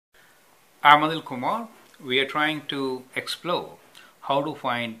I'm Anil Kumar. We are trying to explore how to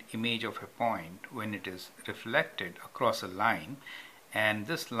find image of a point when it is reflected across a line, and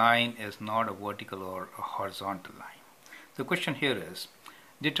this line is not a vertical or a horizontal line. The question here is,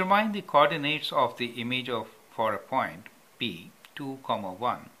 determine the coordinates of the image for a point P 2,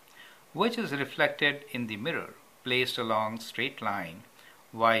 1, which is reflected in the mirror placed along straight line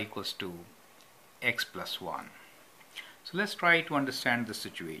y equals to x plus 1. So let's try to understand the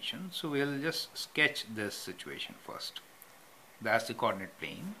situation. So we'll just sketch this situation first. That's the coordinate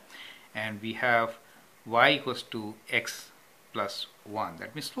plane, and we have y equals to x plus 1.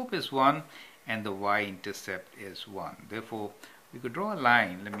 That means slope is 1 and the y-intercept is 1. Therefore, we could draw a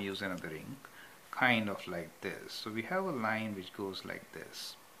line. Let me use another ink, kind of like this. So we have a line which goes like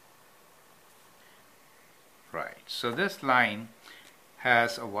this. Right. So this line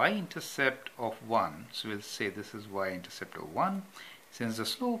has a y-intercept of 1, so we'll say this is y-intercept of 1. Since the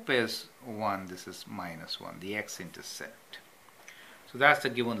slope is 1, this is minus 1, the x-intercept. So that's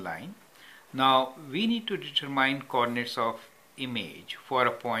the given line. Now we need to determine coordinates of image for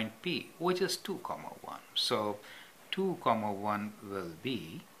a point P, which is 2, 1. So 2, 1 will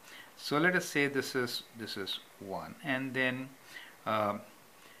be, so let us say this is 1, and then 2,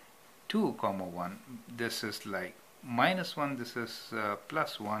 1, this is like minus 1, this is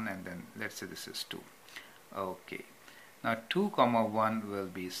plus 1, and then let's say this is 2. Okay, now 2, 1 will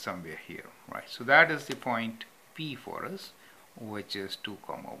be somewhere here, right? So that is the point P for us, which is 2,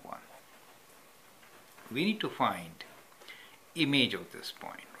 1. We need to find image of this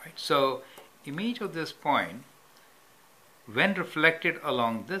point, right? So image of this point when reflected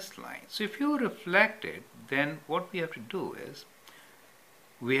along this line. So if you reflect it, then what we have to do is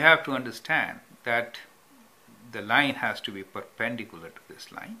we have to understand that the line has to be perpendicular to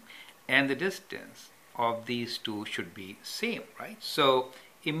this line, and the distance of these two should be same, right? So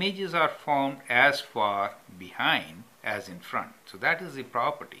images are formed as far behind as in front. So that is the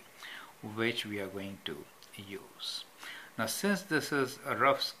property which we are going to use. Now since this is a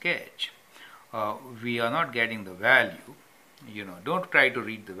rough sketch, we are not getting the value. Don't try to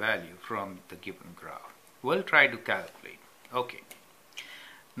read the value from the given graph. We'll try to calculate. Okay.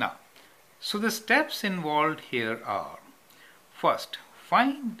 Now, so the steps involved here are, first,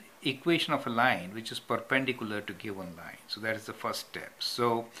 find equation of a line which is perpendicular to given line. So that is the first step.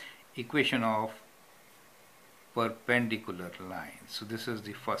 So equation of perpendicular line. So this is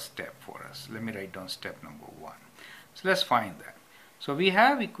the first step for us. Let me write down step number 1. So let's find that. So we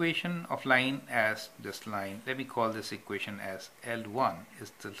have equation of line as this line. Let me call this equation as L1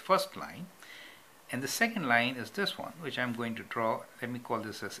 is the first line. And the second line is this one, which I'm going to draw. Let me call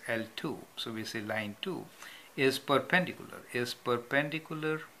this as L2. So we say line 2 is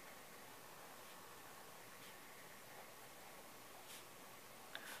perpendicular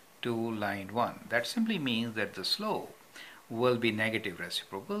to line 1. That simply means that the slope will be negative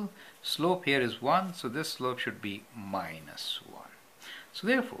reciprocal. Slope here is 1, so this slope should be minus 1. So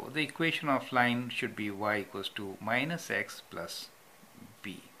therefore, the equation of line should be y equals to minus x plus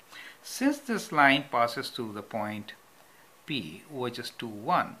b. Since this line passes through the point P, which is 2,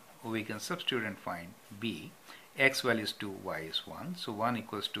 1, we can substitute and find b. X value is 2, y is 1. So 1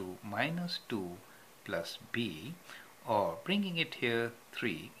 equals to minus 2 plus b, or bringing it here,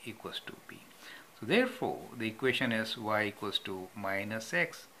 3 equals to b. So therefore, the equation is y equals to minus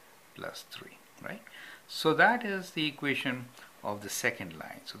x plus 3, right? So that is the equation of the second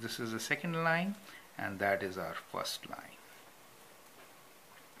line. So this is the second line, and that is our first line.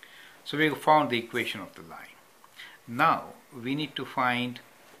 So we found the equation of the line. Now we need to find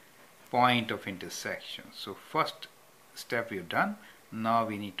point of intersection. So first step we've done. Now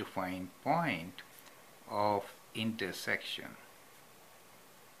we need to find point of intersection.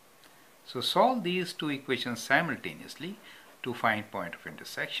 So solve these two equations simultaneously to find point of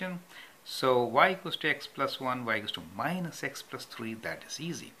intersection. So y equals to x plus 1, y equals to minus x plus 3. That is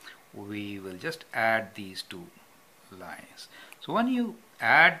easy. We will just add these two lines. So when you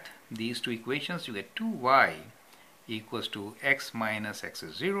add these two equations, you get 2y equals to x minus x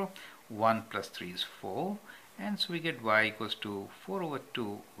is 0, 1 plus 3 is 4, and so we get y equals to 4 over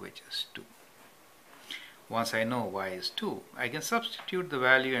 2, which is 2. Once I know y is 2, I can substitute the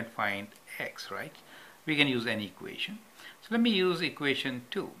value and find x, right? We can use any equation. So let me use equation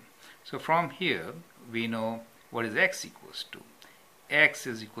 2. So from here, we know what is x equals to. X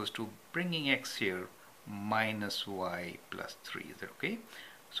is equals to, bringing x here, minus y plus 3. Is that okay?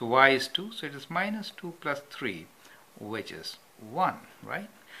 So y is 2, so it is minus 2 plus 3, which is 1, right?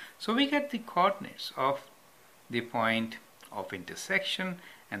 So we get the coordinates of the point of intersection,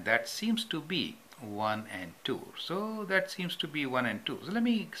 and that seems to be 1 and 2. So that seems to be 1 and 2. So let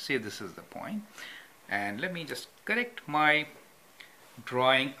me say this is the point, and let me just correct my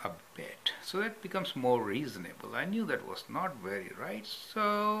drawing a bit so that becomes more reasonable. I knew that was not very right,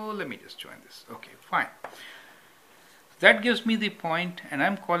 so let me just join this. Okay, fine. That gives me the point, and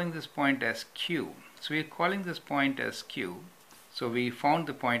I'm calling this point as Q. So we're calling this point as Q. So we found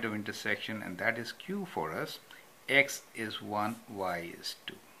the point of intersection, and that is Q for us. X is 1, Y is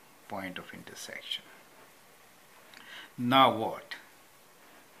 2. Point of intersection. Now what?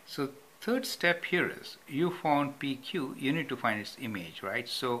 So third step here is you found PQ, you need to find its image, right?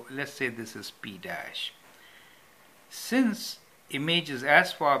 So let's say this is P dash. Since image is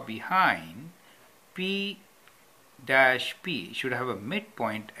as far behind, P dash P should have a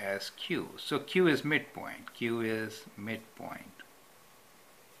midpoint as Q. So Q is midpoint. Q is midpoint.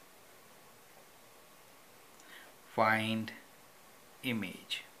 Find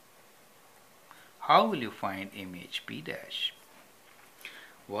image. How will you find image P dash?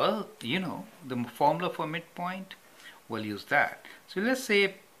 Well, you know the formula for midpoint. We'll use that. So let's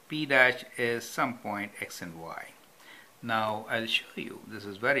say P dash is some point X and Y. Now I'll show you. This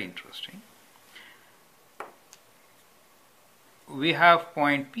is very interesting. We have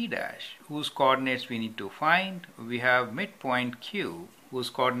point P dash whose coordinates we need to find. We have midpoint Q whose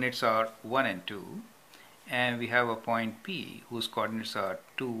coordinates are 1 and 2, and we have a point P whose coordinates are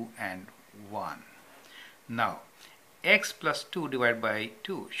 2 and 1. Now X plus 2 divided by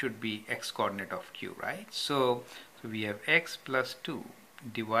 2 should be X coordinate of Q, right? So we have X plus 2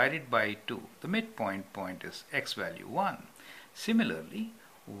 divided by 2. The midpoint point is X value 1. Similarly,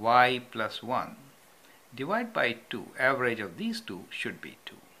 Y plus 1 divided by 2, average of these two should be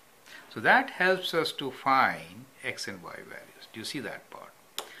 2. So that helps us to find X and Y values. Do you see that part?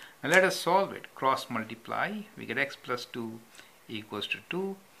 Now let us solve it. Cross multiply. We get X plus 2 equals to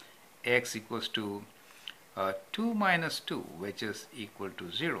 2. X equals to 2 minus 2, which is equal to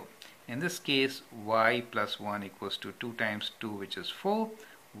 0. In this case, Y plus 1 equals to 2 times 2, which is 4.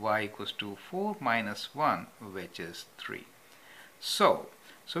 Y equals to 4 minus 1, which is 3. So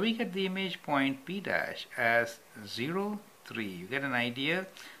we get the image point P dash as 0, 3. You get an idea?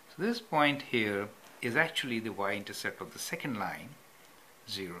 So this point here is actually the y-intercept of the second line,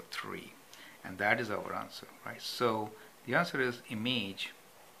 0, 3. And that is our answer, right? So the answer is image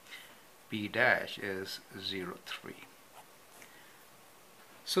P dash is 0, 3.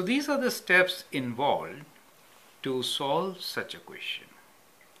 So these are the steps involved to solve such a question.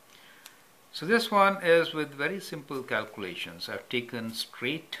 So this one is with very simple calculations. I've taken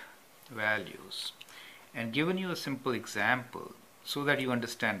straight values and given you a simple example so that you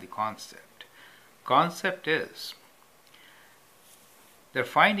understand the concept. Concept is that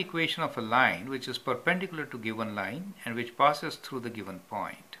find equation of a line which is perpendicular to given line and which passes through the given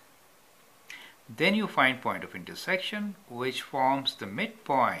point. Then you find point of intersection which forms the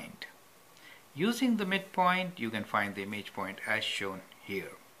midpoint. Using the midpoint, you can find the image point as shown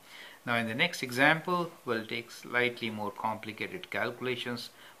here. Now in the next example, we'll take slightly more complicated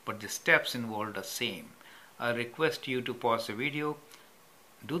calculations, but the steps involved are same. I request you to pause the video,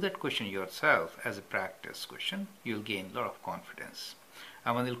 do that question yourself as a practice question. You'll gain a lot of confidence.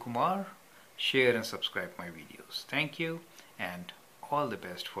 I'm Anil Kumar. Share and subscribe my videos. Thank you and all the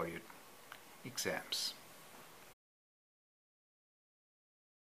best for your exams.